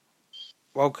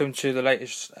Welcome to the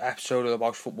latest episode of the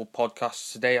Welsh Football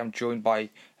Podcast. Today I'm joined by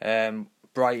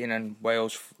Brighton and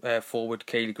Wales forward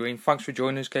Kayleigh Green. Thanks for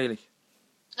joining us, Kayleigh.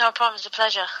 No problem, it's a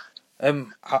pleasure.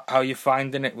 How are you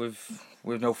finding it with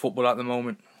no football at the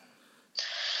moment?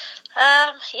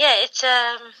 Obviously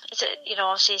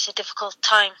it's a difficult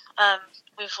time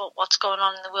with what's going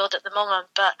on in the world at the moment.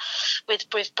 But with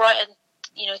Brighton,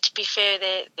 to be fair,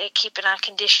 they're keeping our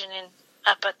conditioning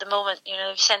up at the moment.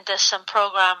 They've sent us some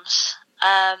programs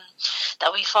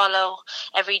that we follow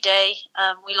every day.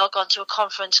 We log on to a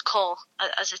conference call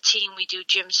as a team. We do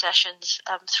gym sessions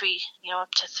up to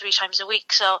 3 times a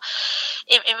week. So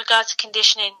in regards to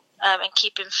conditioning and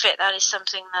keeping fit, that is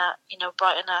something that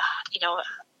Brighton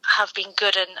have been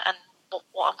good and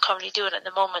what I'm currently doing at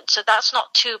the moment. So that's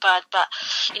not too bad. But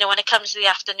when it comes to the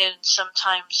afternoon,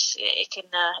 sometimes it can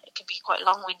be quite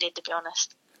long-winded, to be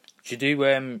honest. Do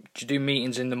you do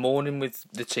meetings in the morning with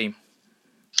the team?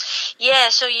 Yeah,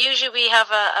 so usually we have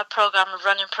a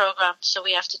running program. So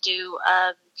we have to do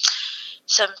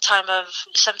some type of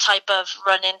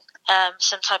running,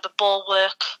 some type of ball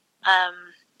work.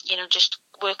 Just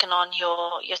working on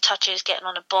your touches, getting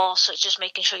on a ball. So it's just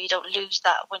making sure you don't lose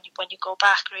that when you go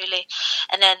back, really.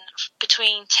 And then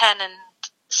between 10 and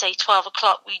say 12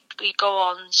 o'clock, we go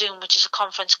on Zoom, which is a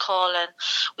conference call, and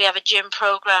we have a gym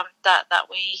program that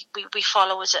we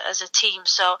follow as a team.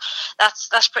 So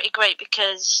that's pretty great,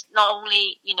 because not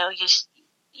only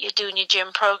you're doing your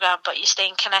gym program, but you're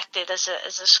staying connected as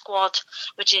a squad,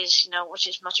 which is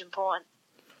much important.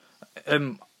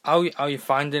 How are you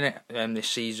finding it this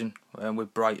season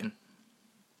with Brighton?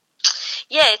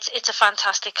 Yeah, it's a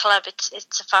fantastic club.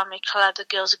 It's a family club. The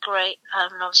girls are great.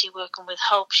 And obviously working with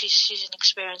Hope, she's an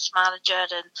experienced manager,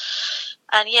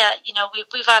 and yeah,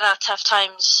 we've had our tough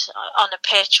times on the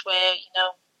pitch where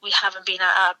we haven't been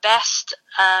at our best.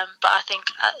 But I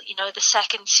think the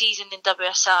second season in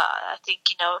WSL, I think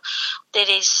there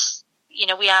is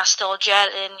we are still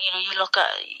gelling. You look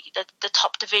at the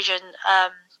top division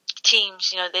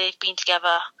teams, they've been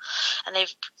together, and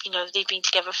they've been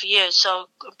together for years. So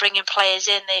bringing players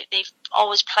in, they've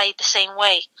always played the same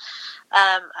way.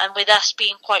 And with us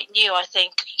being quite new, I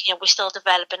think we're still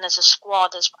developing as a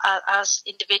squad, as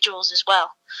individuals as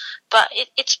well. But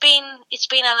it's been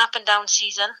an up and down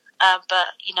season.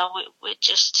 But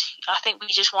I think we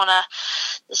just want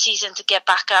the season to get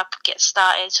back up, get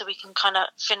started, so we can kind of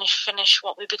finish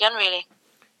what we begun, really.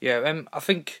 Yeah, I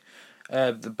think.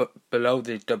 Below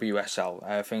the WSL,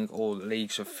 I think all the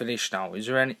leagues have finished now. Has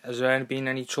there been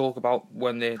any talk about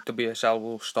when the WSL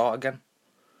will start again?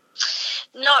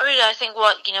 Not really. I think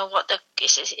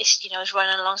is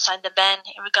running alongside the Ben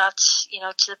in regards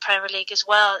to the Premier League as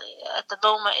well. At the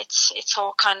moment, it's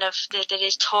all kind of there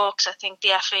is talks. I think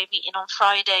the FA meeting on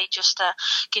Friday just to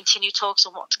continue talks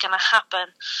on what's going to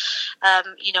happen.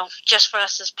 Just for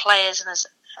us as players and as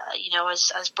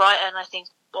Brighton, I think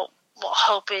what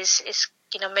Hope is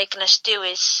making us do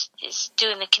is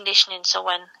doing the conditioning. So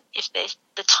if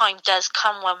the time does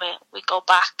come when we go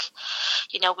back,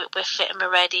 we're fit and we're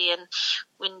ready, and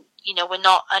when we're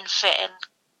not unfit and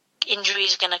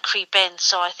injuries are going to creep in.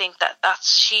 So I think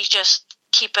that's she's just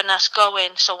keeping us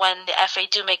going. So when the FA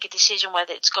do make a decision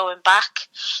whether it's going back,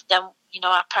 then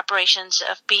our preparations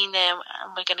have been there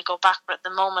and we're going to go back. But at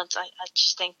the moment, I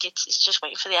just think it's just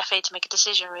waiting for the FA to make a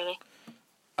decision, really.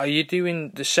 Are you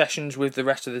doing the sessions with the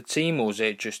rest of the team, or is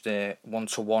it just a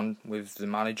one-to-one with the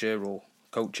manager or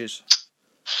coaches?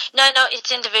 No,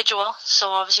 it's individual. So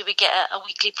obviously we get a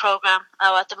weekly program.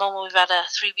 At the moment we've had a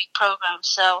 3-week program.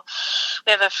 So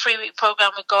we have a 3-week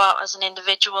program. We go out as an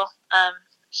individual.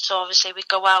 So obviously we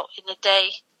go out in the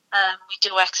day. We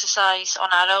do exercise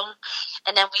on our own,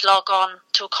 and then we log on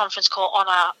to a conference call on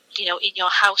our, in your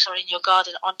house or in your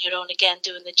garden on your own again,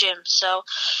 doing the gym. So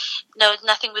no,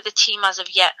 nothing with the team as of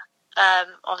yet.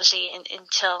 Obviously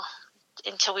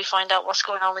until we find out what's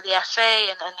going on with the FA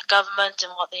and the government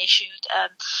and what they issued.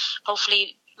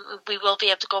 Hopefully we will be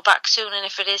able to go back soon, and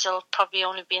if it is, it'll probably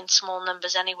only be in small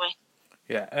numbers anyway.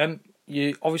 Yeah.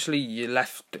 You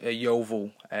left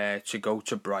Yeovil to go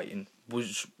to Brighton.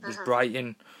 Was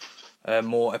Brighton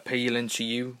more appealing to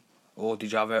you, or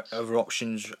did you have other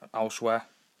options elsewhere?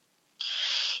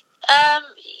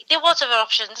 There was other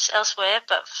options elsewhere,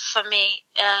 but for me,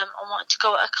 I wanted to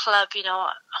go at a club.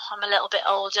 I'm a little bit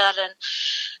older,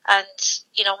 and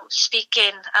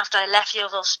speaking after I left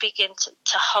Yeovil, speaking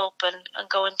to Hope and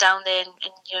going down there,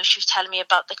 and she was telling me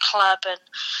about the club and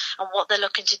what they're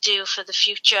looking to do for the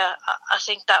future. I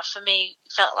think that for me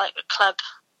felt like a club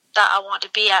that I wanted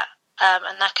to be at,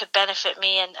 and that could benefit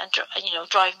me and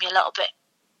drive me a little bit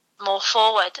more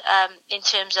forward. In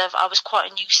terms of, I was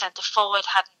quite a new centre forward.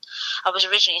 I was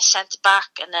originally a centre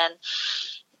back, and then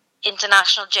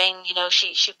international Jane,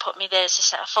 she put me there as a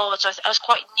centre forward. So I was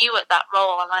quite new at that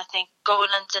role, and I think going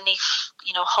underneath,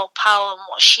 Hope Powell and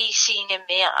what she's seen in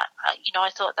me, I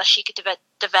thought that she could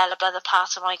develop other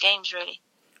parts of my games really.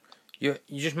 You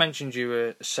just mentioned you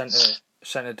were a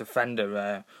centre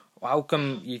defender. How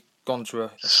come you gone to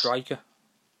a striker?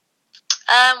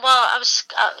 Well, I was,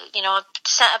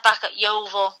 centre back at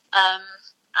Yeovil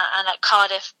and at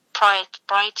Cardiff prior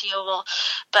to Yeovil,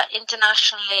 but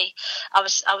internationally, I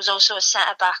was also a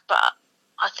centre back. But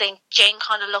I think Jane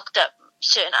kind of looked at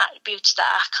certain attributes that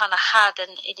I kind of had,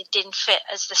 and it didn't fit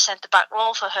as the centre back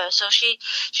role for her. So she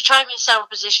tried me in several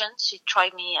positions. She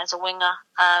tried me as a winger,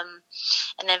 and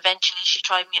then eventually she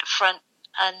tried me up front.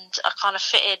 And I kind of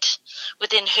fitted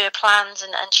within her plans,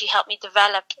 and she helped me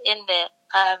develop in there.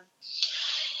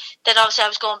 Then obviously I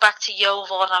was going back to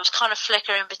Yeovil, and I was kind of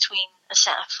flickering between a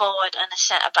centre forward and a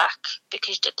centre back,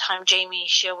 because at the time Jamie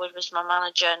Sherwood was my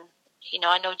manager, and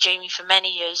I know Jamie for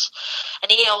many years,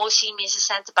 and he always seen me as a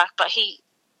centre back, but he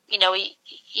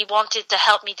wanted to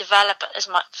help me develop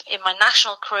in my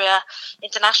international career.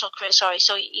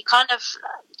 So he kind of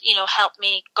helped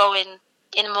me go in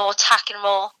a more attacking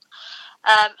role.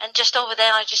 And just over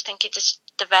there, I just think it just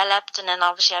developed. And then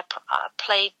obviously I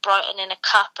played Brighton in a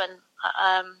cup, and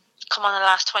come on the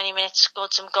last 20 minutes,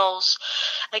 scored some goals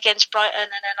against Brighton.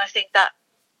 And then I think that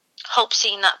Hope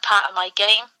seen that part of my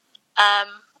game.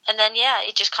 And then,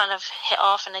 it just kind of hit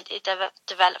off, and it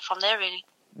developed from there, really.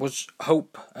 Was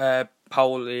Hope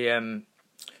Powell the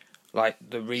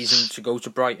reason to go to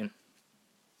Brighton?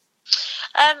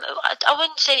 I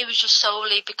wouldn't say it was just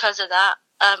solely because of that.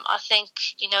 I think,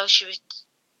 she was.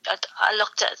 I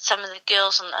looked at some of the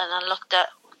girls, and I looked at,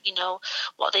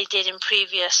 what they did in the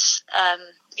previous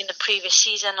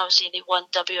season. Obviously, they won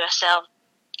WSL.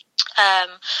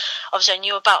 Obviously, I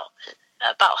knew about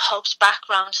Hope's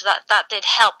background, so that did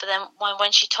help. But then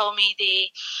when she told me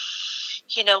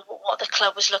what the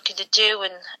club was looking to do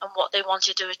and what they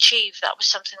wanted to achieve, that was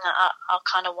something that I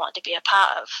kind of wanted to be a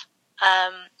part of.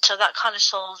 So that kind of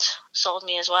sold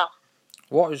me as well.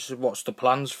 What's the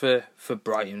plans for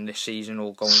Brighton this season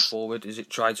or going forward? Is it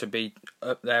try to be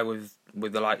up there with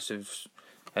the likes of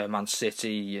Man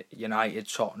City, United,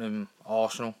 Tottenham,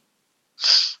 Arsenal?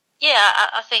 Yeah,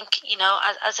 I think,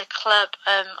 as a club,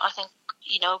 I think,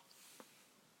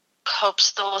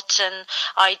 Hope's thoughts and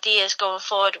ideas going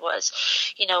forward was,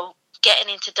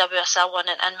 getting into WSL 1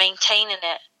 and maintaining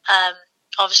it.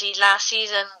 Obviously, last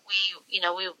season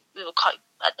we were quite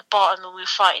at the bottom and we were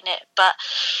fighting it, but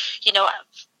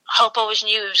Hope always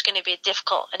knew it was going to be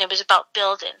difficult, and it was about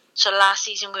building. So last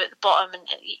season we were at the bottom, and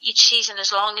each season,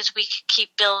 as long as we could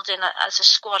keep building as a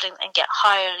squad and get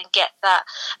higher and get that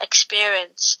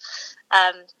experience,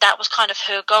 that was kind of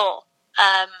her goal.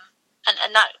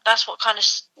 And that's what kind of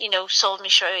sold me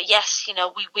sure. Yes,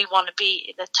 we want to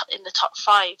be in the top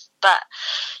 5, but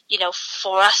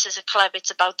for us as a club,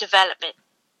 it's about development,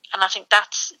 and I think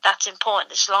that's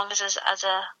important. As long as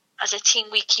as a team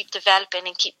we keep developing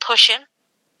and keep pushing,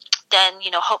 then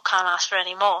Hope can't ask for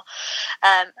any more.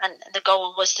 And the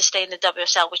goal was to stay in the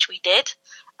WSL, which we did.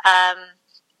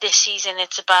 This season,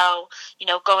 it's about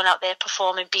going out there,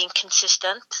 performing, being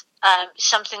consistent.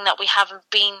 Something that we haven't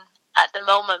been at the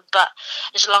moment, but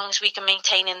as long as we can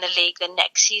maintain in the league, then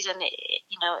next season,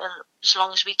 as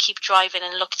long as we keep driving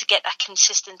and look to get that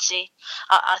consistency,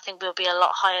 I think we'll be a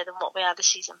lot higher than what we are this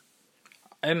season.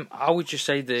 How would you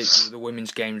say the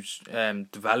women's games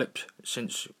developed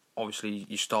since obviously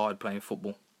you started playing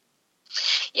football?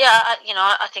 Yeah,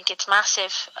 I think it's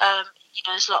massive.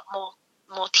 There's a lot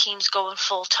more teams going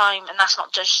full time, and that's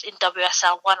not just in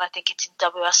WSL 1. I think it's in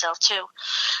WSL 2.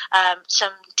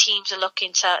 Some teams are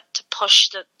looking to push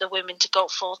the women to go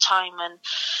full time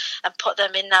and put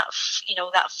them in that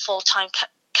that full time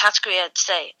category. I'd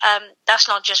say that's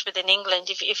not just within England.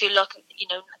 If you look,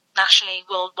 nationally,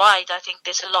 worldwide, I think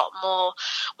there's a lot more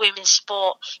women's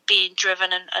sport being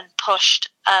driven and pushed,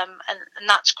 and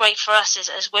that's great for us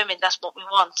as women. That's what we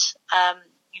want.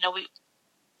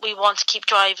 We want to keep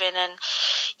driving, and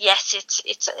yes,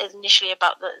 it's initially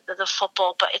about the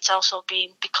football, but it's also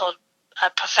become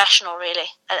professional, really,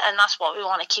 and that's what we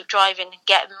want to keep driving and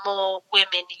get more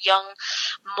women,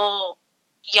 more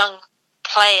young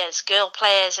players, girl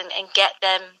players, and get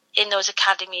them in those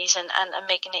academies and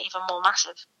making it even more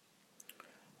massive.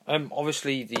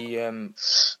 Obviously, the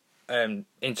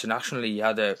internationally, you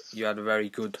had a very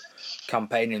good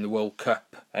campaign in the World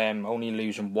Cup. Only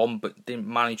losing 1, but didn't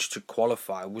manage to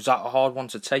qualify. Was that a hard one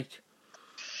to take?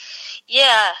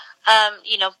 Yeah,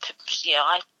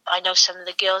 I know some of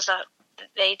the girls that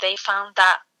they found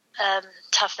that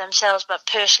tough themselves. But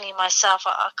personally, myself,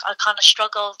 I kind of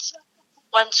struggled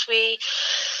once the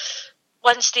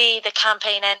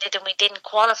campaign ended and we didn't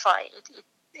qualify.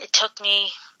 It took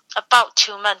me about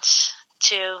 2 months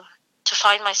to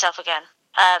find myself again.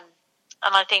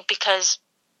 And I think because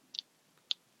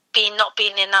not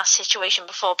being in that situation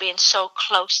before, being so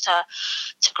close to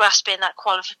grasping that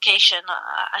qualification,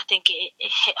 I think it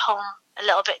hit home a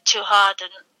little bit too hard.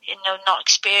 And not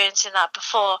experiencing that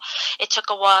before, it took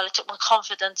a while. It took my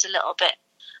confidence a little bit,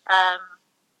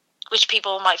 which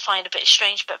people might find a bit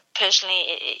strange, but personally,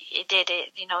 it did.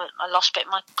 I lost a bit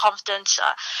of my confidence.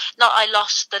 I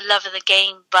lost the love of the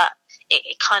game, but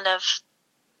it kind of,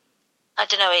 I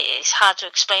don't know. It's hard to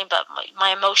explain, but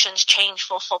my emotions changed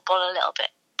for football a little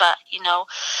bit. But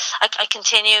I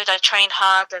continued. I trained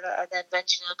hard, and then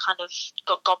eventually I kind of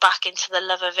got back into the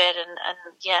love of it.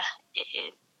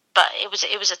 But it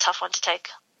was a tough one to take.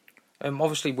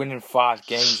 Obviously, winning 5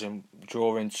 games and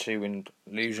drawing 2 and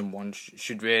losing 1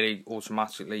 should really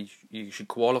automatically, you should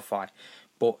qualify.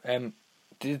 But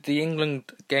did the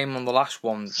England game on the last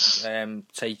one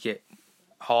take it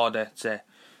harder to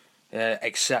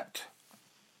accept?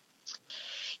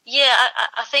 Yeah,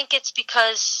 I think it's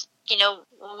because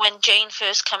when Jane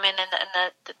first came in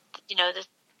and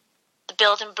the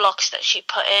building blocks that she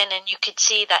put in, and you could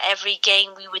see that every game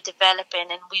we were developing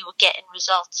and we were getting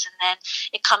results, and then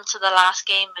it come to the last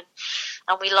game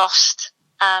and we lost,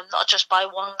 not just by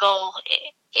 1 goal.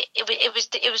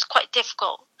 It was quite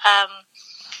difficult, and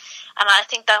I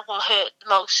think that will hurt the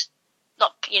most.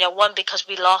 Not 1, because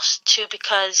we lost, 2,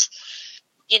 because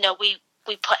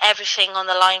we put everything on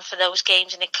the line for those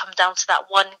games, and it come down to that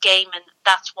 1 game, and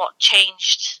that's what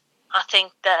changed, I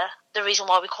think, the reason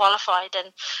why we qualified.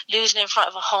 And losing in front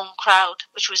of a home crowd,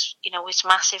 which was was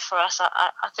massive for us,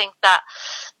 I think that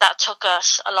took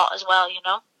us a lot as well.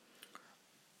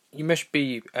 You must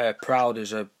be proud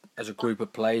as a group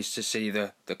of players to see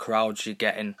the crowds you're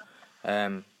getting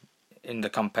in the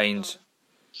campaigns.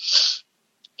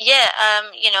 Yeah,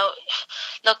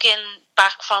 looking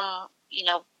back from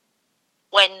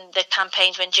when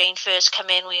Jane first came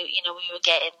in, we were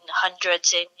getting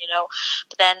hundreds in,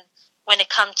 but then when it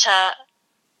come to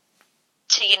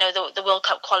the World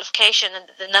Cup qualification, and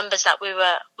the numbers that we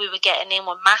were getting in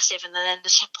were massive, and then the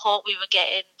support we were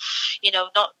getting,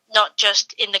 not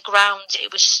just in the ground,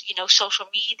 it was social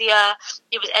media,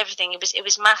 it was everything, it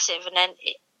was massive. And then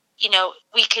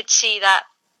we could see that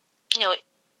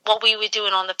what we were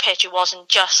doing on the pitch, it wasn't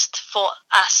just for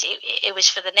us, it was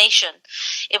for the nation.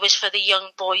 It was for the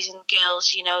young boys and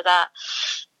girls,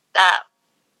 that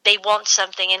they want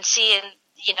something, and seeing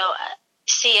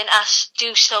us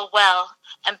do so well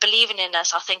and believing in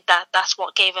us, I think that's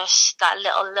what gave us that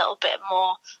little bit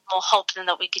more hope than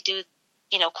that we could do,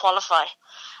 qualify.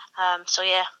 So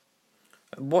yeah.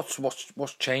 What's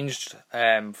changed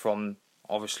from,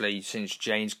 obviously, since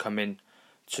Jane's come in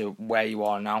to where you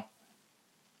are now?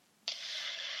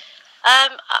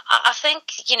 I think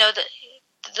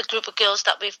the group of girls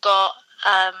that we've got,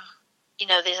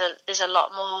 there's a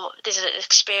lot more. There's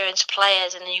experienced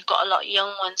players, and then you've got a lot of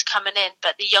young ones coming in.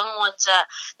 But the young ones,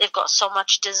 they've got so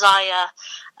much desire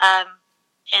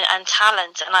and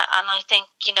talent, and I think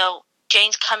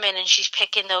Jane's come in and she's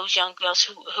picking those young girls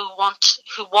who want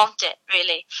it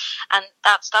really, and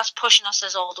that's pushing us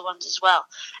as older ones as well.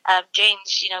 Jane's,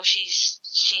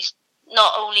 she's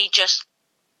not only just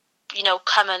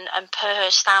come and put her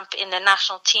stamp in the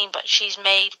national team, but she's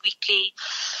made weekly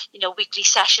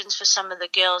sessions for some of the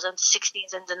girls under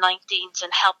 16s and the 19s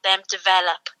and help them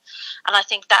develop. And I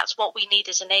think that's what we need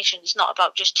as a nation. It's not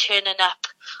about just turning up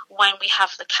when we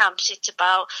have the camps. It's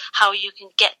about how you can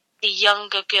get the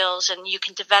younger girls and you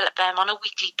can develop them on a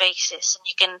weekly basis, and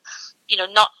you can,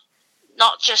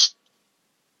 not just,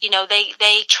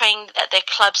 they train at their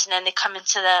clubs and then they come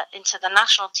into the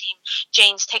national team.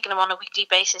 Jane's taking them on a weekly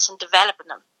basis and developing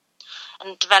them,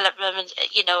 and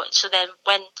so then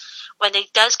when they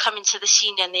does come into the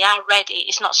senior and they are ready,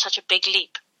 it's not such a big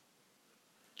leap.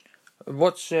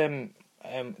 What's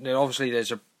obviously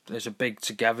there's a big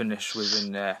togetherness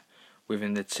within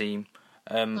the team.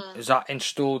 Is that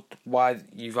installed why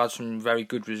you've had some very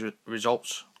good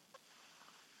results?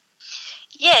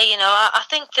 Yeah, I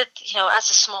think that, as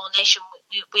a small nation,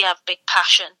 we have big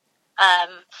passion.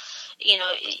 You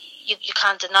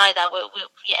can't deny that.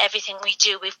 Everything we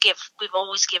do, we've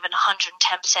always given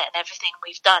 110% in everything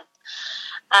we've done.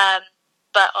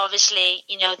 But obviously,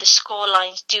 the score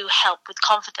lines do help with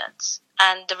confidence.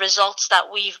 and the results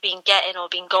that we've been getting or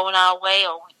been going our way,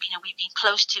 or we've been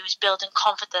close to, is building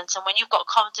confidence. And when you've got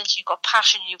confidence, you've got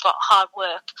passion, you've got hard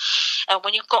work, and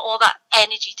when you've got all that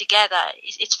energy together,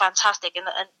 it's fantastic. And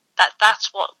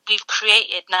that's what we've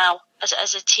created now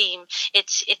as a team.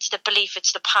 It's the belief,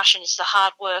 it's the passion, it's the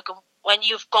hard work. And when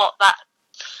you've got that,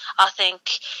 I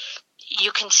think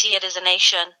you can see it as a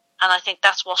nation, and I think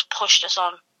that's what's pushed us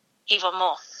on even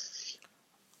more.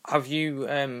 Have you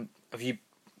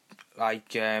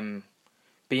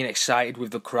been excited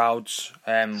with the crowds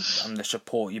and the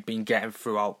support you've been getting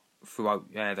throughout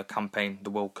the campaign, the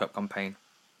World Cup campaign?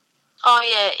 Oh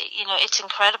yeah, it's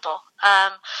incredible.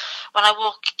 When I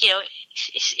walk,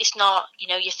 it's not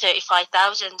your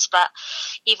 35,000s, but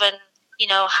even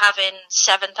having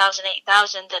 7,000,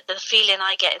 8,000, the feeling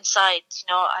I get inside,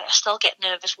 I still get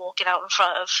nervous walking out in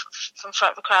front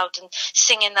of the crowd and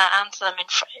singing that anthem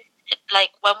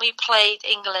like when we played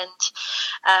England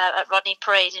at Rodney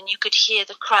Parade, and you could hear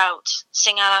the crowd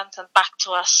sing our anthem back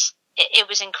to us. It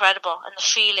was incredible, and the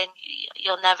feeling,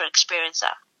 you'll never experience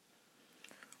that.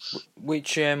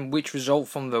 Which result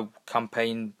from the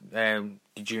campaign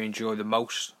did you enjoy the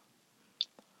most?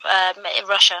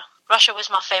 Russia. Russia was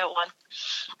my favourite one.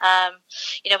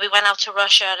 We went out to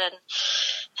Russia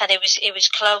and it was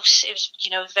close. It was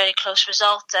a very close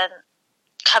result, and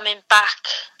coming back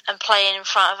and playing in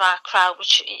front of our crowd,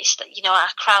 which is our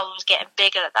crowd was getting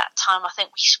bigger at that time. I think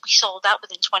we sold out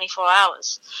within 24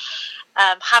 hours.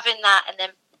 Having that, and then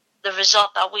the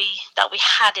result that we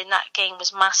had in that game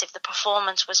was massive. The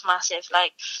performance was massive.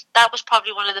 Like, that was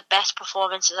probably one of the best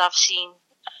performances I've seen,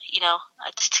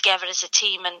 together as a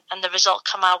team, and the result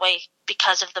come our way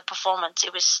because of the performance.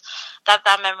 It was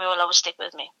that memory will always stick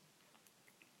with me.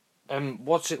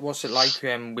 What's it like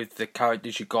with the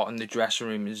characters you got in the dressing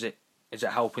room? Is it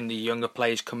helping the younger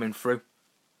players coming through?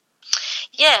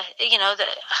 Yeah,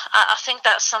 I think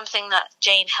that's something that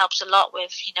Jane helps a lot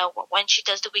with. When she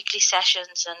does the weekly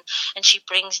sessions and she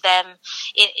brings them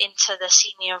into the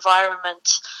senior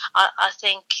environment, I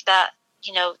think that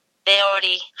they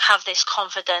already have this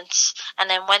confidence, and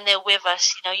then when they're with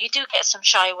us, you do get some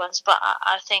shy ones, but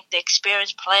I think the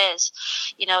experienced players,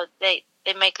 they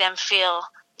make them feel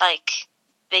like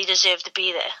they deserve to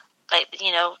be there, like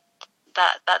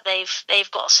that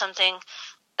they've got something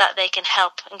that they can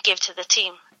help and give to the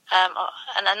team,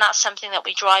 and that's something that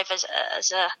we drive as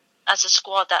a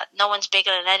squad, that no one's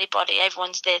bigger than anybody,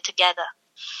 everyone's there together.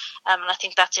 And I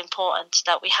think that's important,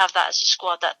 that we have that as a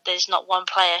squad, that there's not one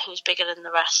player who's bigger than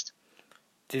the rest.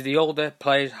 Do the older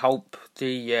players help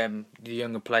the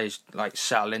younger players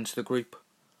settle into the group?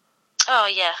 Oh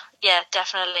yeah,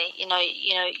 definitely. You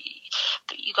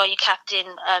got your captain,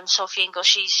 Sophie Ingle.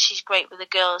 She's great with the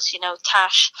girls.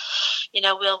 Tash.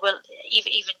 Will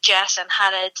even Jess and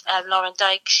Hannah, Lauren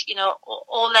Dykes.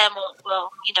 All them will.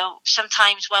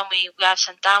 Sometimes when we have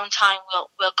some downtime,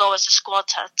 we'll go as a squad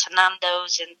to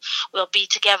Nando's, and we'll be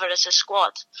together as a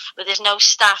squad. But there's no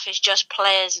staff; it's just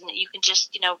players, and you can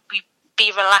just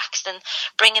be relaxed, and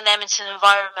bringing them into the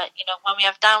environment. When we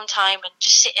have downtime and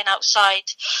just sitting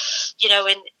outside,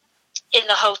 in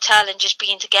the hotel and just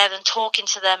being together and talking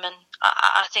to them, and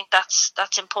I think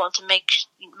that's important to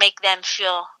make them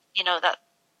feel that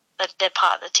they're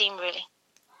part of the team, really.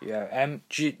 Yeah.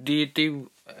 Do you do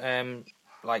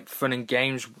fun and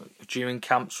games during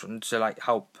camps to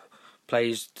help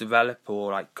players develop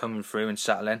or coming through and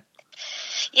settle in?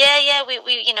 Yeah.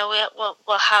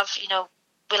 We'll have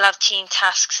we'll have team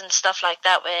tasks and stuff like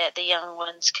that where the young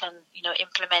ones can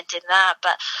implement in that.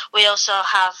 But we also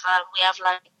have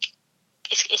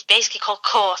it's basically called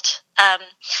court,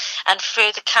 and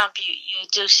through the camp you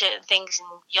do certain things,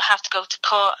 and you have to go to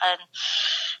court,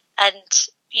 and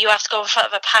you have to go in front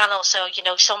of a panel. So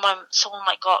someone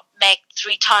might got megged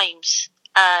 3 times,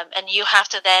 and you have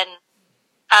to then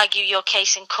argue your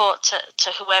case in court to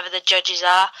whoever the judges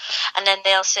are, and then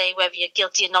they'll say whether you're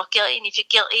guilty or not guilty, and if you're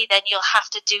guilty, then you'll have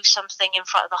to do something in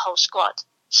front of the whole squad.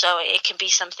 So it can be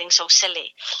something so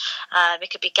silly. It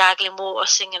could be gargling water,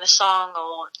 singing a song,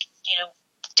 or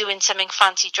doing something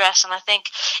fancy dress. And I think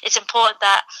it's important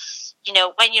that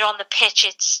when you're on the pitch,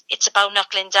 it's about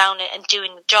knuckling down and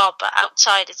doing the job, but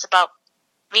outside it's about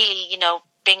really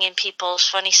bringing people's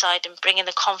funny side and bringing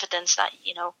the confidence that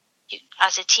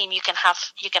as a team you can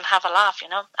have a laugh,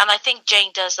 and I think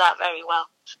Jane does that very well.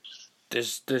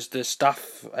 Does the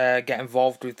staff get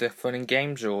involved with the fun and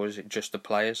games, or is it just the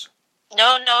players?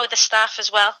 No, the staff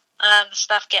as well. The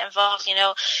staff get involved.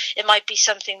 It might be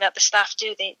something that the staff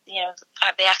do. They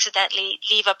accidentally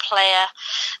leave a player.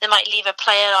 They might leave a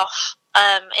player off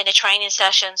in a training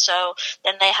session, so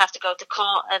then they have to go to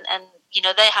court, and you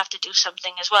know, they have to do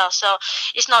something as well. So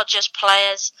it's not just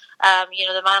players. You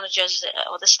know, the managers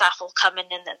or the staff will come in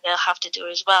and they'll have to do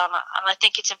it as well. And I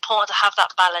think it's important to have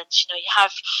that balance. You know, you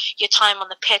have your time on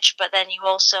the pitch, but then you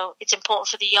also, it's important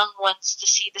for the young ones to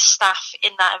see the staff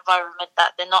in that environment,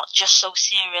 that they're not just so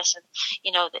serious, and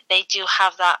you know, that they do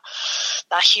have that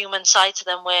human side to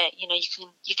them, where you know,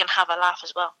 you can have a laugh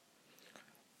as well.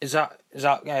 Is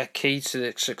that key to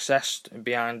the success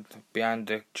behind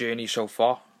the journey so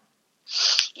far?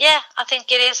 Yeah, I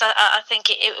think it is. I think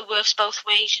it works both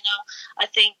ways. You know, I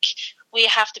think we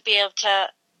have to be able to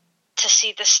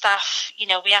see the staff. You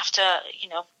know, we have to, you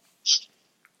know,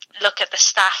 look at the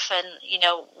staff and, you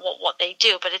know, what they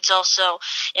do. But it's also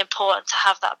important to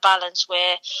have that balance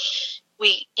where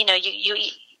we, you know,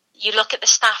 you look at the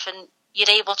staff and you're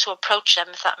able to approach them,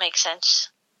 if that makes sense.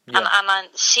 Yeah. And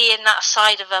seeing that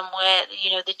side of them where,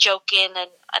 you know, the joking and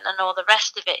all the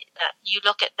rest of it, that you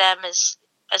look at them as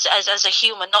a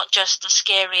human, not just a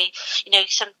scary, you know,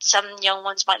 some young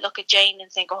ones might look at Jane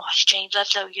and think, oh, it's Jane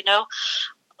Ludlow, you know,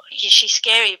 she's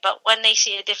scary. But when they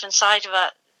see a different side of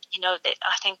her, you know,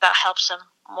 I think that helps them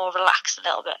more relax a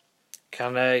little bit.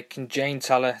 Can Jane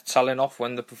tell off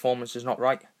when the performance is not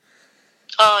right?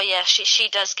 Oh yeah, she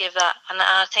does give that, and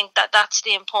I think that's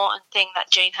the important thing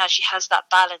that Jane has. She has that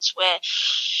balance where,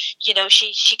 you know,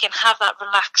 she can have that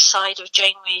relaxed side of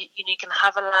Jane, where, you know, you can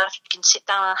have a laugh, you can sit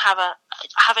down and have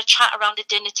a chat around the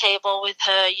dinner table with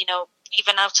her, you know,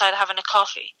 even outside having a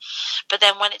coffee. But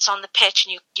then when it's on the pitch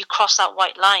and you cross that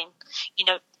white line, you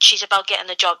know, she's about getting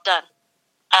the job done,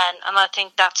 and I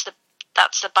think that's the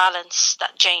balance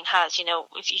that Jane has. You know,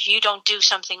 if you don't do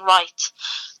something right,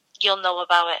 you'll know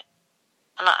about it.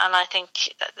 And I think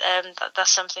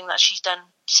that's something that she's done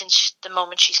since the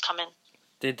moment she's come in.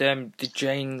 Did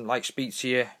Jane speak to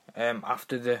you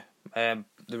after the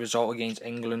result against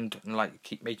England and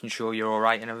keep making sure you're all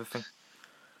right and everything?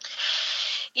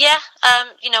 Yeah,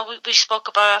 you know, we spoke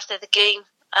about her after the game,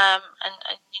 and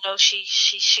you know,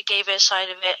 she gave her side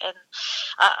of it, and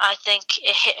I think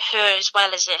it hit her as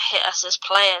well as it hit us as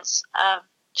players.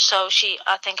 So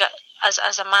I think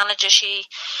as a manager,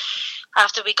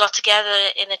 after we got together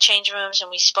in the changing rooms and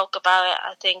we spoke about it,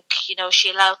 I think, you know, she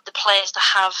allowed the players to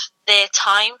have their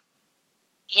time,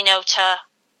 you know,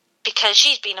 because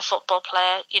she's been a football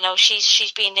player, you know,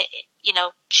 she's been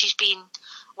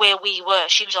where we were.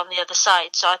 She was on the other side.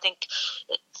 So I think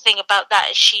the thing about that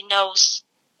is she knows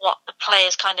what the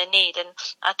players kind of need, and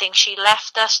I think she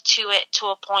left us to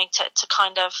a point to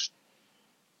kind of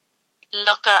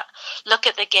look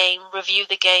at the game, review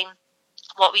the game,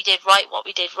 what we did right, what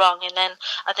we did wrong, and then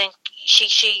I think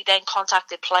she then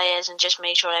contacted players and just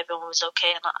made sure everyone was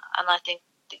okay. And I think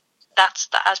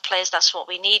as players, that's what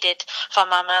we needed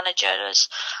from our manager. Was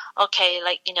okay,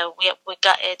 you know, we're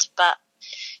gutted, but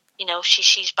you know,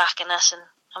 she's backing us,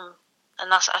 and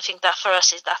that's, I think that for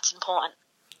us that's important.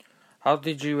 How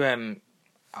did you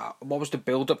what was the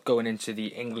build up going into the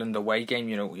England away game?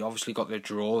 You know, we obviously got the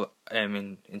draw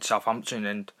in Southampton,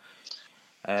 and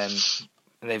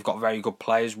they've got very good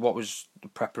players. What was the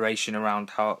preparation around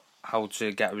how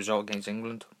to get a result against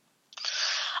England?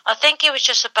 I think it was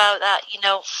just about that, you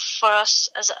know, for us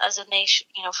as a nation,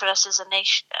 you know, for us as a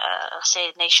nation,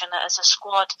 as a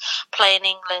squad playing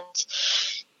England,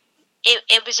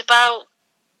 it was about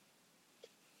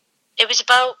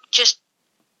just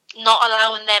not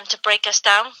allowing them to break us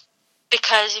down.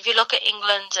 Because if you look at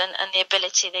England and the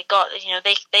ability they got, you know,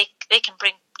 they can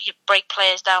break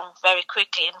players down very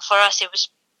quickly. And for us, it was,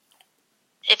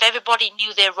 if everybody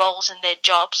knew their roles and their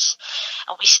jobs,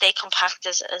 and we stay compact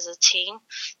as a team,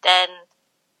 then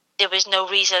there was no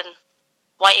reason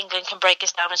why England can break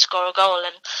us down and score a goal.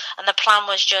 And the plan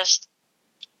was just,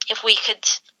 if we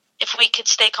could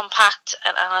stay compact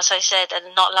and as I said,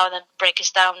 and not allow them to break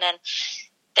us down,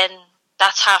 then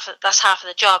that's half of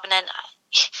the job. And then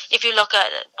if you look at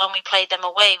it, when we played them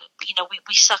away, you know,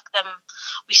 we sucked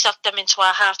them into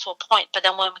our half to a point. But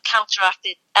then when we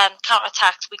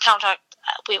counterattacked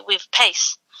with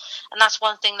pace, and that's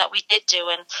one thing that we did do.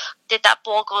 And did that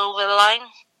ball go over the line?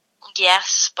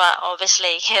 Yes, but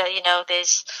obviously, you know,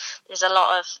 there's a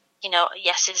lot of, you know,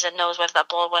 yeses and nos whether that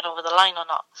ball went over the line or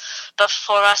not. But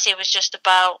for us, it was just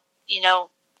about, you know,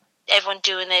 everyone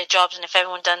doing their jobs, and if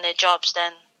everyone done their jobs,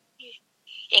 then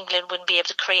England wouldn't be able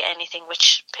to create anything,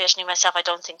 which personally myself, I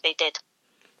don't think they did.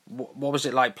 What was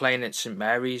it like playing at St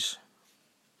Mary's?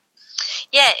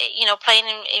 Yeah, you know, playing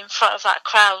in front of that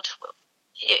crowd,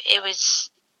 it was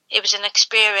an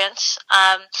experience.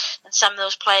 And some of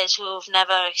those players who have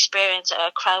never experienced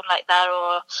a crowd like that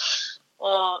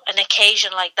or an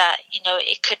occasion like that, you know,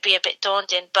 it could be a bit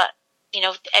daunting. But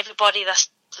everybody that's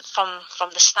from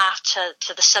the staff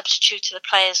to the substitute to the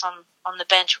players on the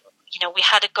bench, we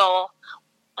had a goal,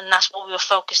 and that's what we were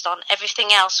focused on.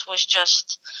 Everything else was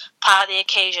just part of the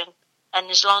occasion. And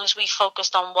as long as we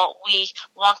focused on what we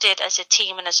wanted as a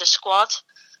team and as a squad,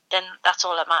 then that's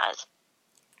all that mattered.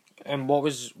 And what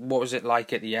was it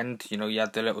like at the end? You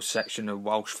had the little section of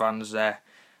Welsh fans there,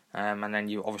 and then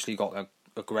you obviously got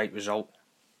a great result.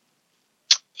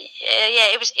 Yeah,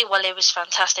 it was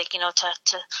fantastic.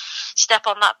 To step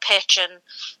on that pitch and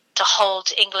to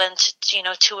hold England,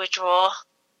 to a draw.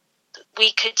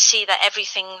 We could see that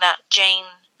everything that Jane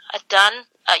had done,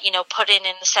 put in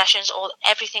the sessions, or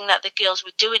everything that the girls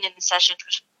were doing in the sessions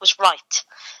was right,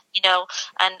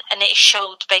 and it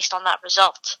showed based on that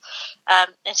result.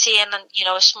 And seeing,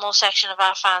 a small section of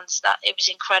our fans, that it was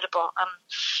incredible.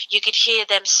 You could hear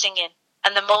them singing.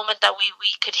 And the moment that we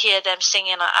could hear them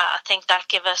singing, I think that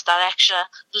gave us that extra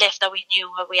lift that we knew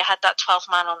we had that 12th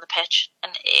man on the pitch.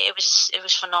 And it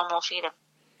was phenomenal feeling.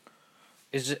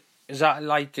 Is that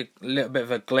like a little bit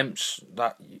of a glimpse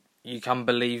that you can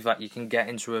believe that you can get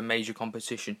into a major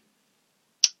competition?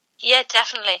 Yeah,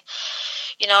 definitely.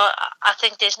 I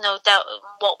think there's no doubt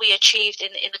what we achieved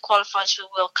in the qualifiers for the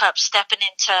World Cup, stepping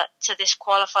into this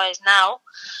qualifiers now.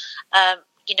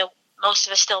 Most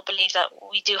of us still believe that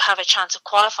we do have a chance of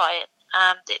qualifying.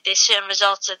 There's certain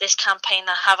results of this campaign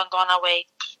that haven't gone our way,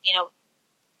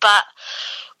 but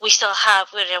we're still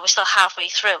halfway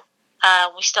through.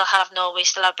 We still have Norway, we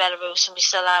still have Belarus, and we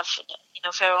still have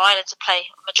Faroe Islands to play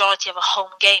a majority of our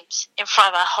home games in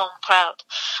front of our home crowd,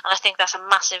 and I think that's a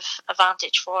massive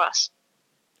advantage for us.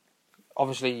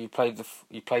 Obviously, you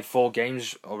played 4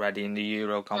 games already in the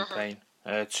Euro campaign,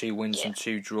 2 wins and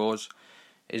 2 draws.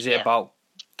 Is it about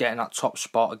getting that top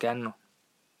spot again?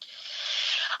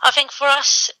 I think for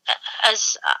us,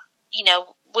 as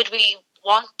would we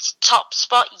want top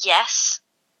spot? Yes,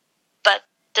 but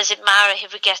does it matter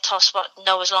if we get top spot?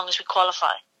 No, as long as we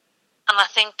qualify. And I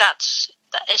think that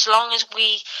as long as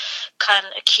we can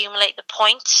accumulate the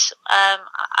points,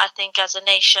 I think as a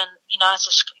nation,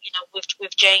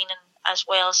 with Jane and as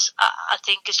Wales, I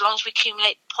think as long as we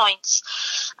accumulate points,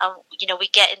 we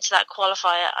get into that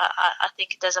qualifier, I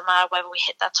think it doesn't matter whether we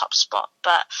hit that top spot.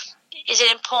 But is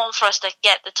it important for us to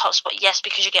get the top spot? Yes,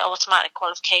 because you get automatic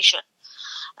qualification.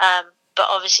 But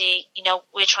obviously,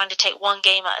 we're trying to take one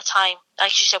game at a time.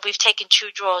 Like you said, we've taken 2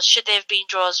 draws. Should there have been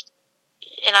draws?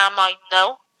 In our mind,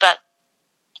 no. But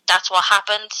that's what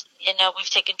happened. We've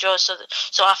taken draws.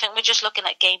 So I think we're just looking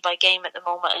at game by game at the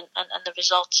moment and the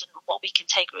results and what we can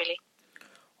take, really.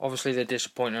 Obviously, the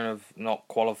disappointment of not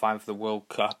qualifying for the World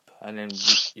Cup, and then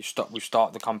we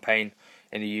start the campaign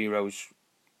in the Euros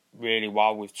really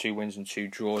well with 2 wins and 2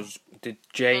 draws. Did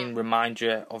Jane remind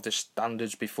you of the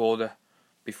standards before the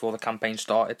campaign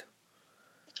started?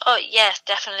 Oh, yeah,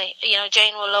 definitely.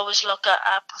 Jane will always look at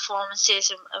our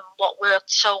performances and what worked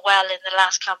so well in the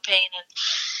last campaign,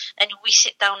 and we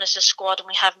sit down as a squad and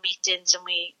we have meetings and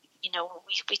we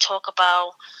talk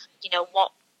about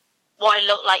what it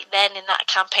looked like then in that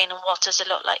campaign and what does it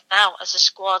look like now as a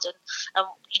squad, and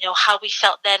how we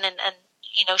felt then, and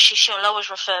she'll always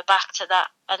refer back to that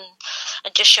and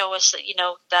just show us that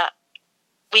that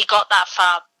we got that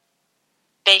far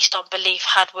based on belief,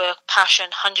 hard work, passion,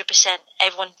 100%.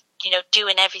 Everyone,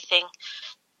 doing everything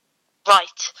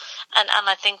right, and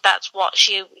I think that's what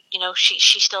she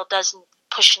still does,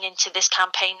 pushing into this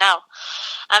campaign now,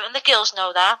 and the girls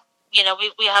know that.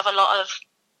 We have a lot of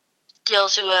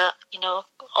girls who are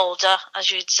older,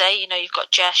 as you'd say. You've got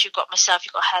Jess, you've got myself,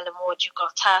 you've got Helen Ward, you've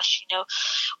got Tash.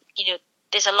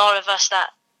 There's a lot of us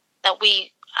that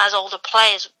we, as older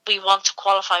players, we want to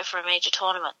qualify for a major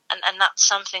tournament, and that's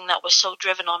something that we're so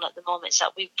driven on at the moment, is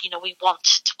that we want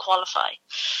to qualify,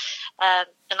 and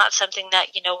that's something that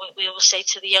we will say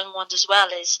to the young ones as well,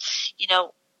 is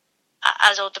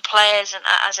as older players and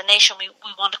as a nation, we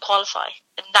want to qualify,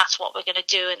 and that's what we're going to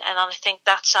do, and I think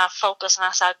that's our focus and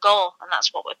that's our goal, and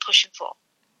that's what we're pushing for.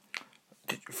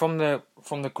 From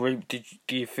the group, do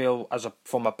you feel,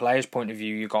 from a player's point of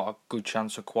view, you got a good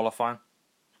chance of qualifying?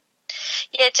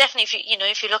 Yeah, definitely.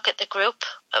 If you look at the group,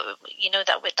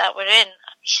 that we're in,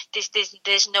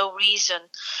 there's no reason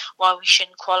why we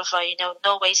shouldn't qualify.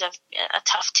 Norway's a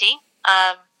tough team.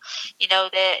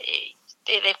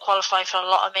 They qualify for a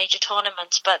lot of major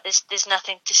tournaments, but there's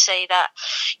nothing to say that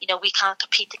we can't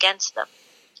compete against them.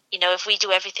 If we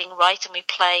do everything right and we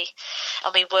play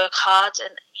and we work hard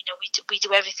and we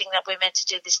do everything that we're meant to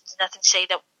do, there's nothing to say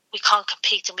that we can't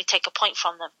compete and we take a point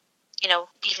from them.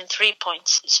 even 3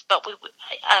 points. But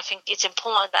I think it's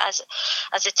important that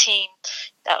as a team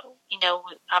that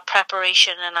our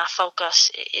preparation and our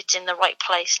focus, it's in the right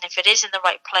place. And if it is in the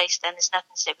right place, then there's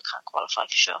nothing to say we can't qualify for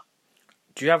sure.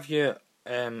 Do you have your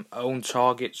own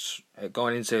targets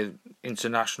going into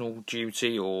international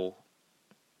duty, or?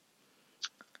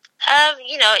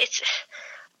 It's,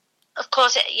 of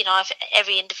course,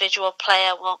 every individual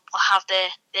player will have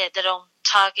their own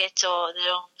targets or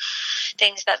their own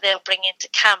things that they'll bring into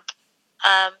camp.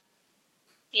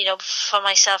 For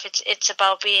myself, it's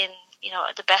about being,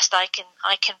 the best I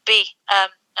can be.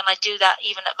 And I do that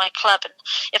even at my club. And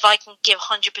if I can give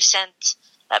 100%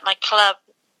 at my club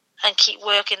and keep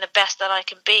working the best that I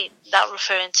can be, that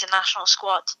referring to national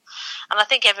squad. And I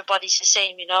think everybody's the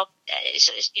same,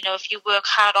 if you work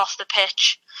hard off the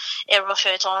pitch, it'll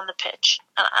refer to on the pitch.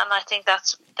 And I think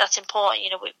that's important.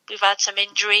 We've had some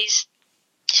injuries,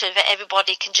 so if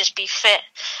everybody can just be fit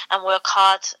and work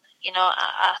hard,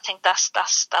 I think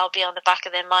that'll be on the back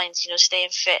of their minds, staying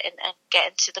fit and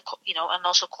getting to the, and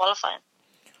also qualifying.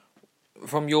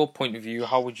 From your point of view,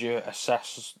 how would you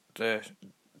assess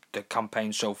the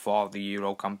campaign so far, the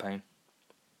Euro campaign?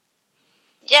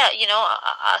 Yeah,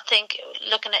 I think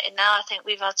looking at it now, I think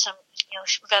we've had some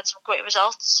great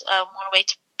results. On our way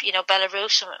to,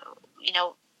 Belarus,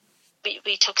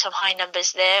 we took some high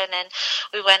numbers there, and then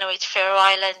we went away to Faroe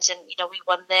Islands, and we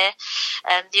won there.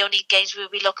 The only games we'll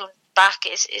be looking back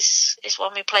is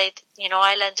when we played,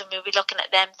 Ireland, and we'll be looking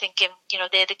at them thinking,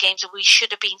 they're the games that we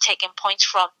should have been taking points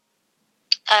from.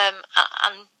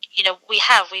 And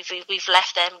we've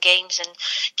left them games, and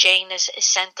Jane has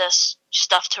sent us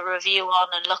stuff to review on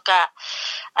and look at.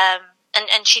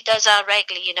 And she does that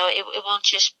regularly. It won't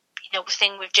just. The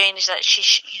thing with Jane is that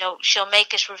she'll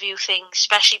make us review things,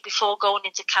 especially before going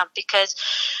into camp, because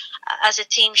as a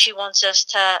team she wants us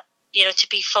to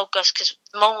be focused, because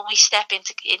the moment we step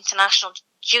into international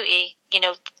duty,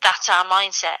 that's our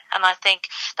mindset, and I think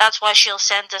that's why she'll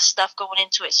send us stuff going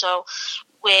into it, so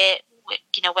we're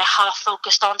half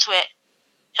focused onto it.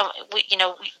 And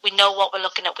we know what we're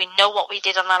looking at. We know what we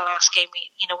did on our last game.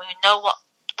 We know what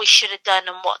we should have done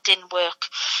and what didn't work.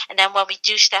 And then when we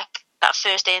do step that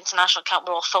first day international camp,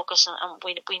 we're all focused and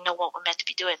we know what we're meant to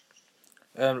be doing.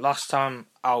 Last time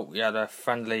out, we had a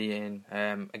friendly in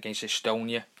against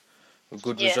Estonia. A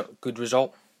good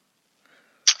result.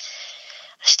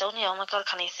 Estonia, oh my God, I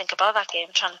can't even think about that game.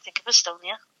 I'm trying to think of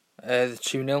Estonia. The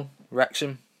 2-0,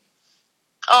 Wrexham.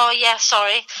 Oh yeah,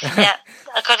 sorry. Yeah,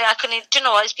 I couldn't. Do you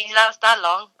know what? It's been that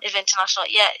long of international.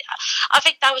 Yeah, I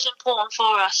think that was important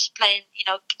for us playing.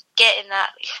 Getting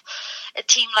that a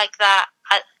team like that.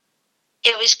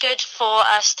 It was good for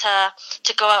us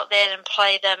to go out there and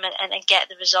play them and get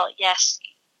the result. Yes,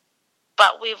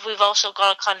 but we've also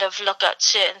got to kind of look at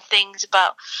certain things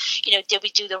about, did we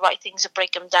do the right things to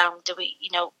break them down? Do we,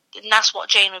 and that's what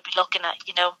Jane would be looking at.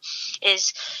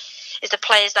 Is the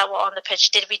players that were on the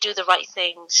pitch, did we do the right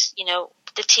things?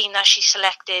 The team that she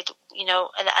selected,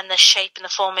 and the shape and the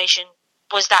formation,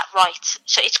 was that right?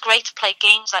 So it's great to play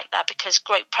games like that, because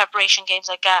great preparation games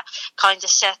like that kind of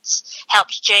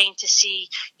helps Jane to see,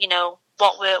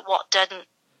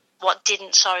 what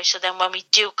didn't. So then when we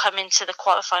do come into the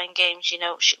qualifying games,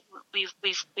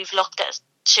 we've looked at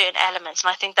certain elements, and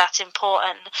I think that's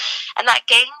important. And that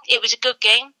game, it was a good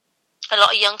game. A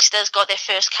lot of youngsters got their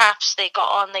first caps. They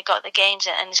got the games,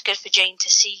 and it's good for Jane to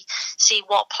see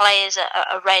what players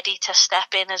are ready to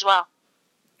step in as well.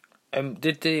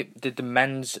 Did the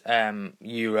men's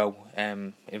Euro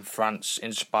in France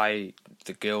inspire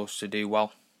the girls to do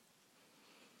well?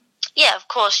 Yeah, of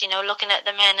course. Looking at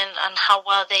the men and how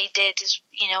well they did is,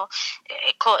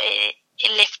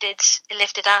 it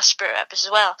lifted our spirit up as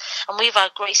well. And we've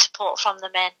had great support from the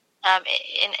men.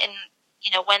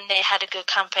 When they had a good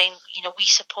campaign, we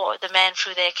supported the men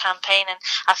through their campaign, and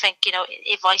I think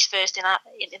it vice versa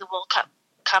in the World Cup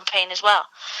campaign as well.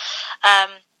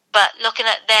 But looking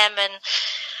at them and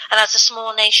as a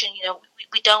small nation,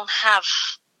 we don't have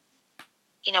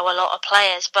a lot of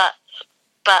players, but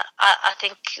I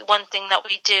think one thing that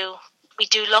we do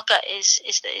look at is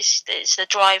the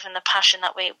drive and the passion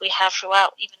that we have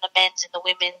throughout, even the men's and the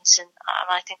women's, and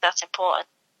I think that's important.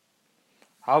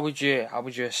 How would you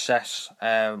assess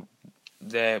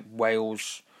the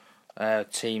Wales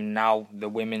team now, the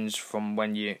women's, from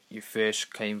when you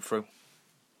first came through?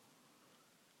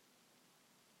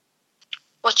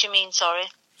 What do you mean? Sorry.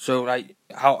 So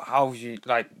how you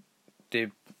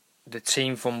the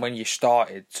team from when you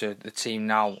started to the team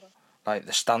now,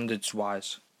 the standards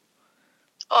wise?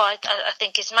 Oh, I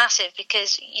think it's massive,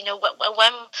 because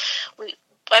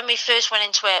when we first went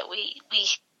into it, we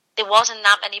there wasn't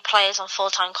that many players on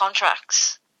full-time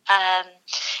contracts. And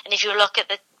if you look at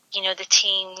the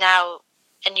team now,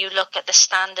 and you look at the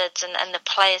standards and the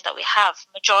players that we have,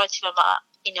 majority of them are,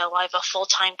 either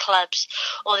full-time clubs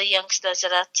or the youngsters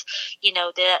that are,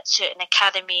 they're at certain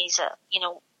academies,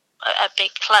 at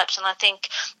big clubs. And I think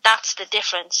that's the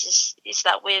difference is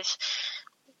that with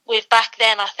back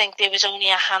then, I think there was only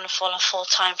a handful of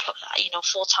full-time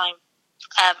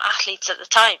athletes at the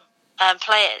time,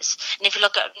 players. And if you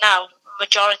look at now,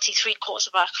 majority, 3/4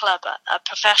 of our club are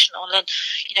professional, and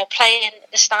playing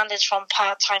the standards from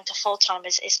part-time to full-time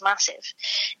is massive.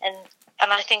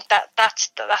 And I think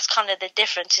that's kind of the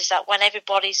difference, is that when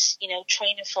everybody's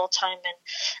training full-time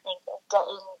and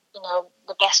getting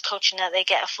the best coaching that they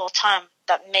get at full-time,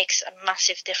 that makes a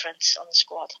massive difference on the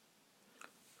squad.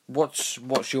 What's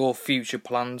your future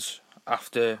plans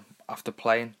after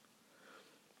playing?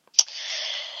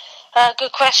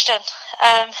 Good question.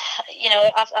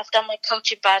 I've done my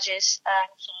coaching badges.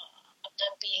 So I've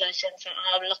done B license, and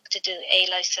I'll look to do A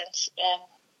license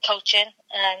coaching.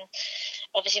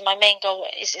 Obviously, my main goal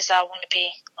is that I want to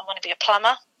be a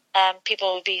plumber.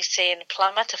 People will be saying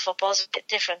plumber to football is a bit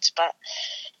different, but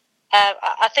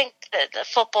I think that the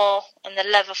football and the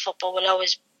love of football will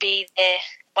always be there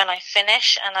when I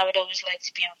finish, and I would always like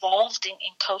to be involved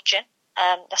in coaching.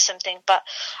 That's something, but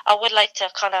I would like to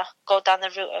kind of go down the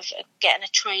route of getting a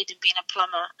trade and being a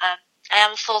plumber. I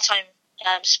am a full-time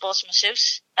sports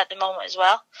masseuse at the moment as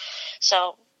well,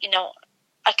 so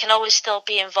I can always still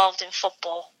be involved in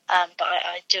football, but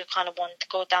I do kind of want to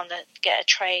go down get a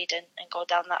trade and go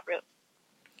down that route.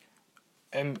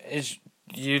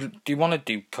 Do you want to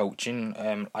do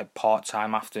coaching like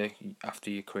part-time after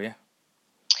your career?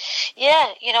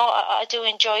 Yeah, I do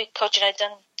enjoy coaching. I've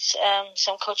done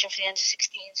some coaching for the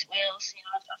under-16s Wales.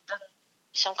 I've done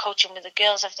some coaching with the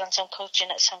girls. I've done some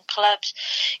coaching at some clubs.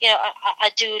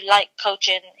 I do like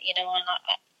coaching. And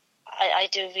I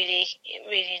do really,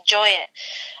 really enjoy it.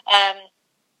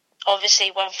 Obviously,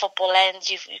 when football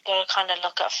ends, you've got to kind of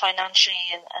look at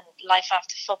financially and life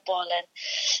after football, and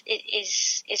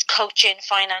is coaching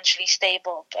financially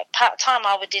stable. But part time,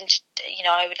 I wouldn't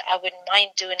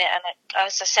mind doing it. And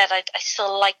as I said, I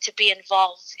still like to be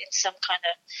involved in some kind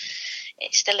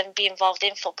of, be involved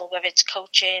in football, whether it's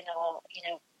coaching or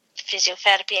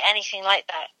physiotherapy, anything like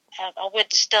that. I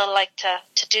would still like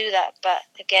to do that, but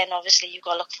again, obviously, you've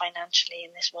got to look financially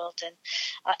in this world, and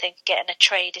I think getting a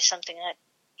trade is something that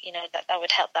that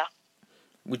would help that.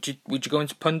 Would you go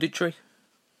into punditry?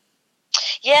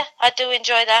 Yeah, I do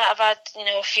enjoy that. I've had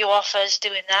a few offers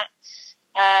doing that.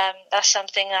 That's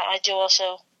something that I do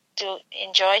also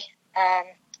enjoy.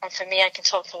 And for me, I can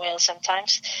talk for Wales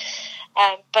sometimes.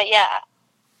 But yeah,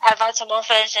 I've had some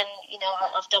offers, and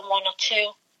I've done one or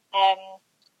two.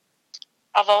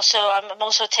 I'm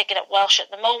also taking up Welsh at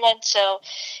the moment, so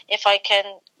if I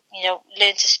can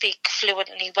learn to speak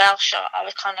fluently Welsh, I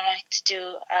would kind of like to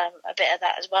do a bit of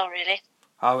that as well, really.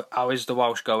 How is the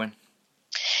Welsh going?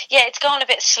 Yeah, it's going a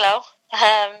bit slow.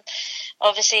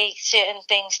 Obviously, certain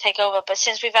things take over, but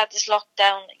since we've had this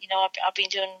lockdown, I've been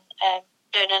doing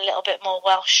learning a little bit more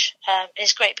Welsh.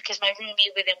 It's great because my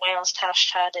roomie within Wales,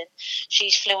 Tash Tad, and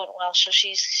she's fluent Welsh, so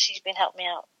she's been helping me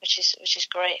out, which is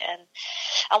great. And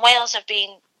Wales have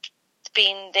been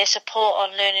their support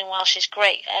on learning Welsh is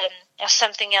great. That's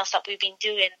something else that we've been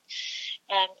doing.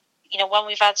 When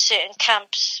we've had certain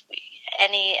camps,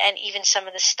 and even some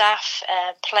of the staff,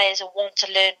 players who want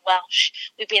to learn Welsh,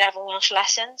 we've been having Welsh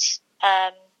lessons.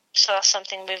 So that's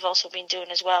something we've also been doing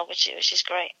as well, which is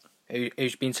great.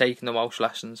 Who's been taking the Welsh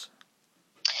lessons?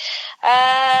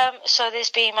 So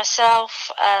there's been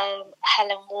myself,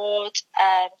 Helen Ward,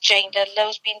 Jane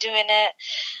Ludlow's been doing it.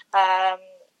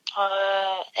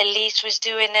 Elise was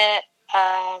doing it,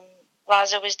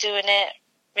 Raza was doing it,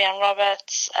 Rhian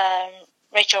Roberts,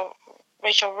 Rachel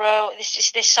Rowe.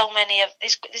 There's so many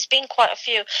there's been quite a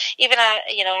few. Even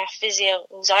our physio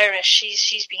who's Irish,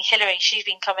 she's been Hillary. She's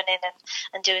been coming in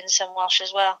and doing some Welsh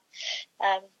as well,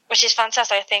 which is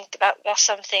fantastic. I think that's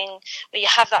something where you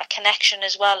have that connection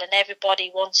as well, and everybody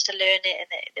wants to learn it, and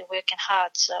they're working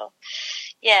hard. So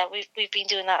yeah, we've been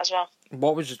doing that as well.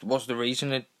 What's the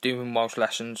reason of doing Welsh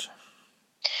lessons?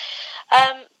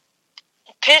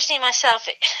 Personally, myself,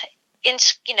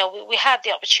 we had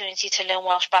the opportunity to learn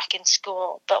Welsh back in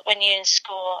school, but when you're in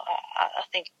school, I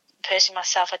think personally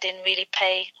myself, I didn't really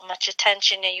pay much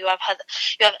attention. You have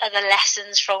other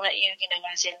lessons thrown at you,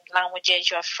 as in languages.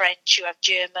 You have French, you have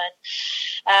German,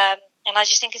 and I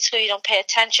just think in school you don't pay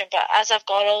attention. But as I've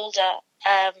got older,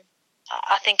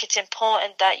 I think it's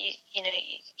important that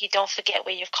you don't forget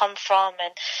where you've come from,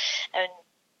 and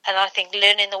I think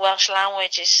learning the Welsh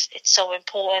language it's so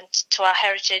important to our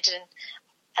heritage, and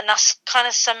that's kind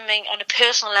of something on a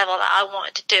personal level that I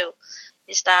wanted to do.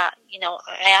 Is that, you know,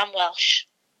 I am Welsh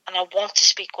and I want to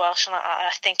speak Welsh, and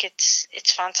I think it's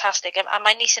fantastic. And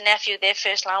my niece and nephew, their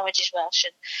first language is Welsh,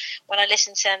 and when I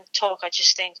listen to them talk, I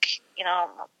just think, you know,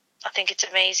 I think it's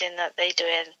amazing that they do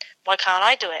it. And why can't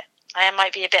I do it? I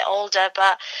might be a bit older,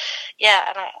 but yeah,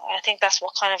 and I think that's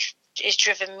what kind of is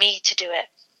driven me to do it.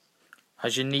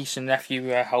 Has your niece and nephew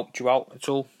helped you out at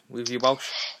all with your Welsh?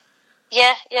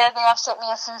 Yeah, they have sent me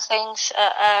a few things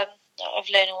of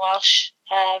learning Welsh.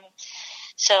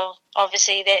 So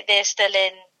obviously they're still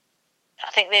in. I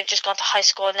think they've just gone to high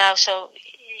school now, so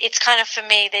it's kind of, for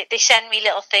me, they send me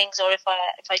little things, or if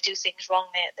I do things wrong,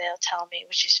 they'll tell me,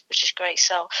 which is great.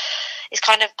 So it's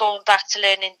kind of going back to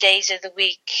learning days of the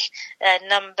week,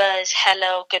 numbers,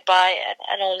 hello, goodbye,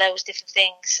 and all those different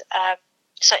things.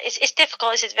 So it's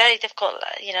difficult. It's a very difficult,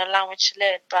 you know, language to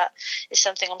learn, but it's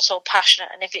something I'm so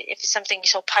passionate. And if it's something you're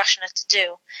so passionate to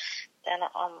do, then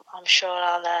I'm sure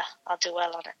I'll do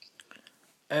well on it.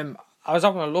 I was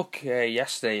having a look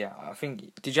yesterday. I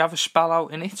think, did you have a spell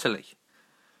out in Italy?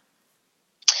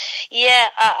 Yeah,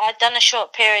 I'd done a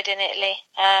short period in Italy.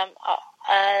 I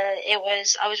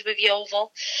was with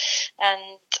Yeovil,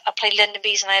 and I played London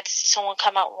Bees, and I had someone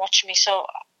come out and watch me. So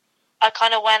I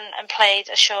kind of went and played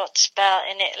a short spell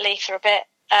in Italy for a bit.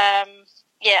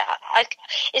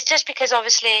 It's just because,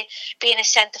 obviously, being a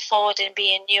centre forward and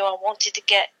being new, I wanted to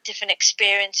get different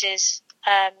experiences.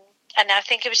 And I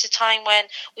think it was the time when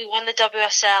we won the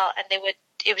WSL, and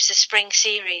it was the spring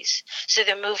series, so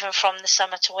they're moving from the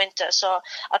summer to winter. So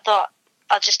I thought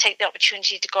I'll just take the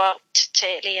opportunity to go out to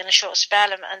Italy in a short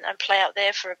spell and play out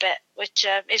there for a bit, which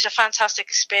is a fantastic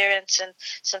experience and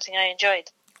something I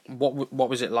enjoyed. What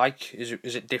was it like? Is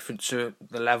it different to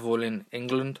the level in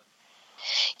England?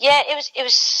 Yeah, it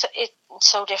was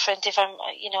so different. If I'm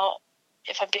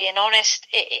being honest,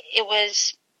 it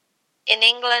was. In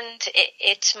England,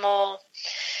 it's more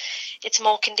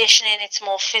conditioning, it's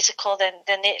more physical than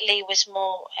Italy was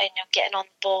more, you know, getting on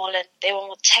the ball, and they were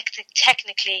more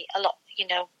technically a lot.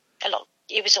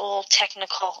 It was all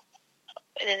technical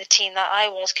in the team that I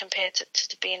was, compared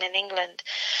to being in England.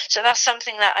 So that's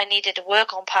something that I needed to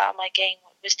work on. Part of my game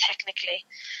was technically,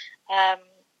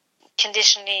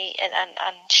 conditionally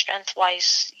and strength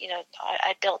wise. You know,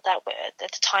 I built that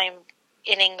at the time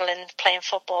in England playing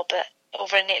football, but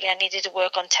over in Italy, I needed to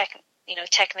work on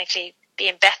technically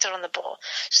being better on the ball.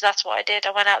 So that's what I did.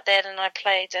 I went out there and I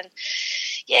played, and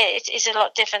yeah, it's a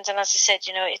lot different. And as I said,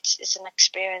 you know, it's an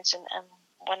experience and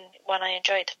one I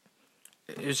enjoyed.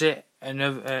 Is it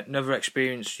another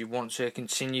experience you want to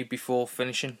continue before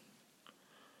finishing?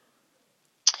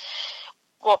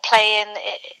 What, playing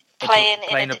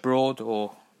abroad,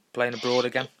 or playing abroad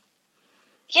again?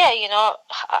 Yeah, you know,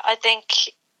 I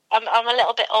think I'm a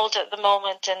little bit older at the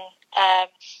moment, and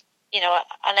you know,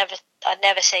 I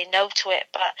never say no to it,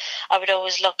 but I would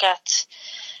always look at,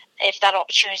 if that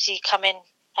opportunity come in,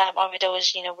 I would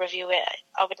always, you know, review it.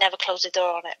 I would never close the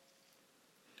door on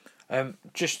it.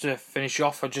 Just to finish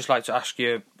off, I'd just like to ask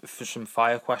you for some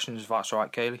fire questions, if that's all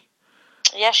right, Kaylee.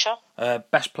 Yeah, sure.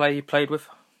 Best player you played with?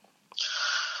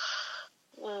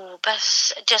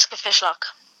 Best Jessica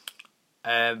Fishlock.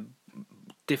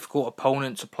 Difficult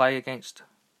opponent to play against?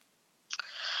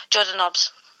 Jordan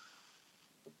Nobbs.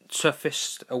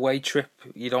 Toughest away trip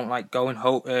you don't like going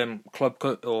home, club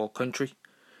or country?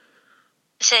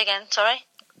 Say again, sorry?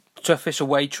 Toughest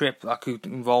away trip that could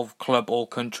involve club or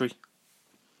country?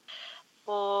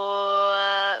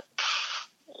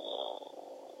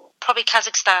 Probably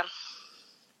Kazakhstan.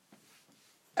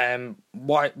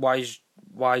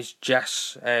 Why is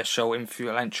Jess so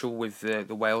influential with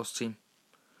the Wales team?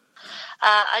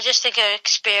 I just think her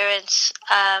experience,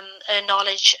 her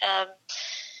knowledge,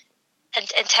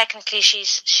 and technically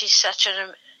she's such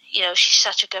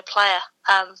a good player.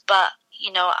 But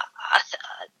you know,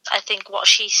 I think what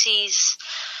she sees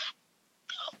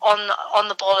on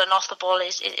the ball and off the ball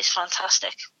is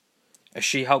fantastic. Has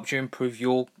she helped you improve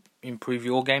your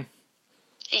game?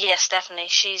 Yes, definitely.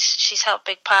 She's helped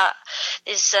big part.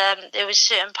 There was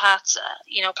certain parts,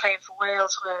 you know, playing for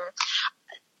Wales where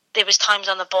there was times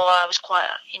on the ball I was quite,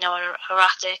 you know,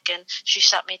 erratic, and she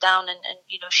sat me down and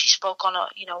you know, she spoke on a,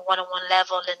 you know, one-on-one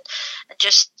level and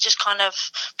just kind of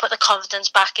put the confidence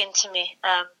back into me.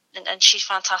 And she's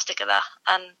fantastic at that.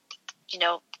 And you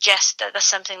know, Jess, that's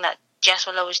something that Jess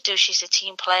will always do. She's a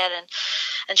team player,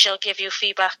 and she'll give you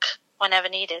feedback whenever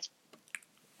needed.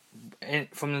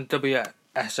 From the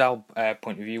WSL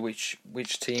point of view, which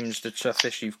team's the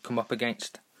toughest you've come up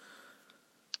against?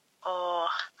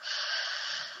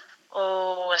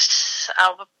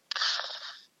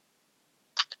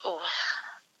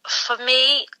 For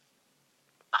me,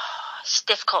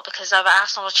 it's difficult because either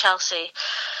Arsenal or Chelsea.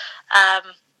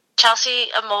 Chelsea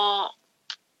are more.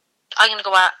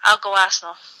 I'll go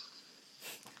Arsenal.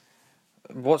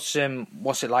 What's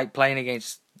it like playing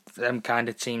against them kind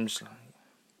of teams?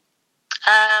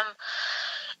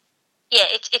 Yeah,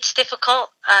 it's difficult.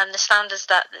 The standards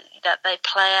that they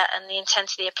play at and the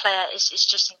intensity of play at is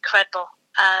just incredible.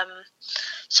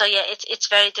 So yeah, it's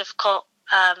very difficult.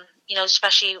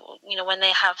 Especially when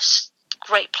they have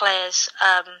great players.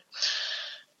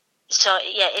 So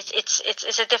yeah, it's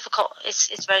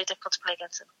very difficult to play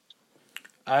against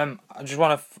them. I just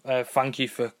want to thank you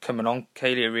for coming on,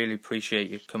 Kayleigh. I really appreciate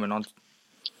you coming on.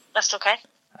 That's okay.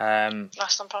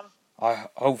 That's no problem.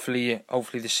 Hopefully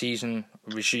the season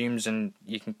resumes and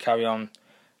you can carry on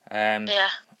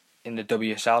in the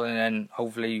WSL, and then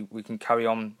hopefully we can carry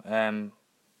on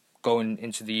going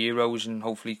into the Euros and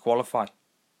hopefully qualify.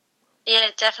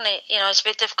 Yeah, definitely. It's a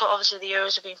bit difficult. Obviously, the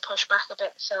Euros are being pushed back a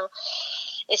bit, so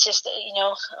it's just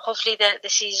hopefully the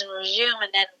season will resume,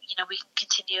 and then we can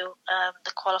continue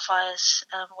the qualifiers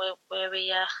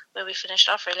where we finished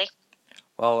off, really.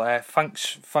 Well,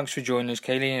 thanks for joining us,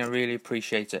 Kayleigh, and I really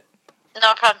appreciate it.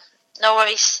 No problem. No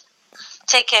worries.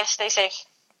 Take care. Stay safe.